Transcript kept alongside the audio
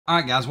All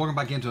right, guys, welcome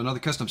back into another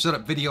custom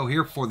setup video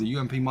here for the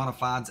UMP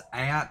Modifieds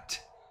at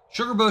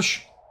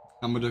Sugarbush.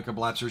 I'm going to do a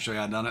couple laps here, show you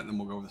how I done it, and then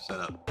we'll go over the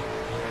setup.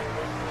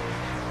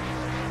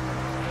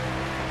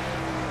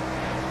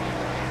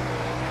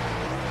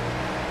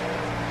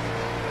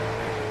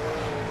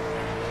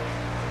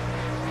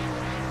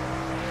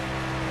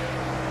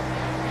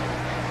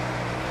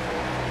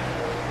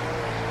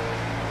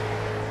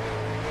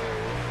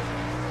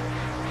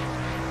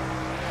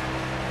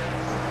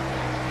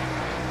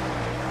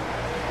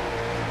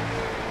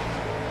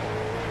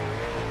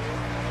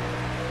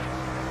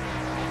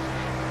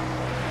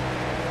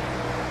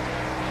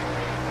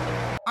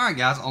 All right,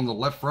 guys, on the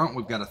left front,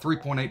 we've got a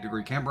 3.8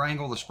 degree camber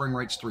angle. The spring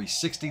rate's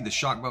 360. The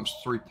shock bump's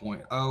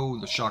 3.0.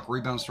 The shock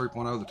rebound's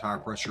 3.0. The tire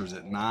pressure is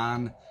at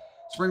 9.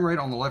 Spring rate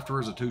on the left rear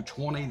is a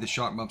 220. The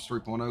shock bump's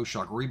 3.0.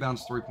 Shock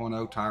rebound's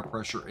 3.0. Tire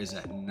pressure is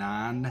at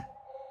 9.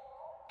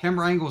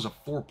 Camber angle is a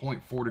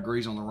 4.4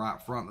 degrees on the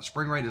right front. The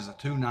spring rate is a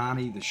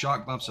 290. The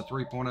shock bump's a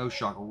 3.0.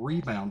 Shock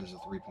rebound is a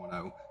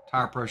 3.0.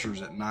 Tire pressure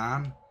is at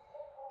 9.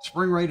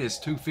 Spring rate is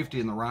 250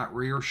 in the right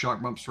rear,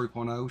 shock bump's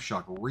 3.0,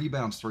 shock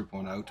rebound's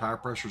 3.0, tire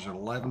pressure's at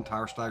 11,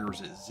 tire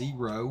stagger's at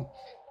 0.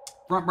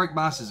 Front brake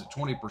bias is at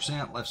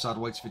 20%, left side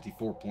weight's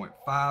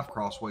 54.5,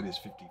 cross weight is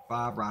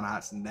 55, ride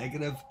height's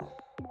negative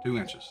 2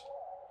 inches.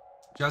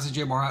 Chassis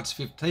J-bar height's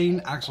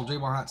 15, axle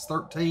J-bar height's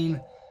 13,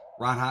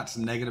 ride height's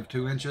negative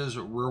 2 inches,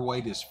 rear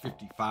weight is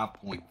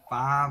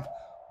 55.5,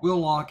 wheel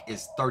lock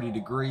is 30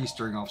 degrees,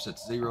 steering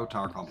offset's 0,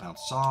 tire compound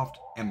soft,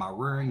 and my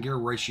rear end gear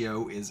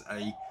ratio is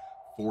a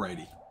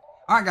 480.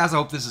 All right, guys, I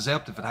hope this has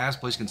helped. If it has,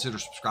 please consider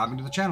subscribing to the channel.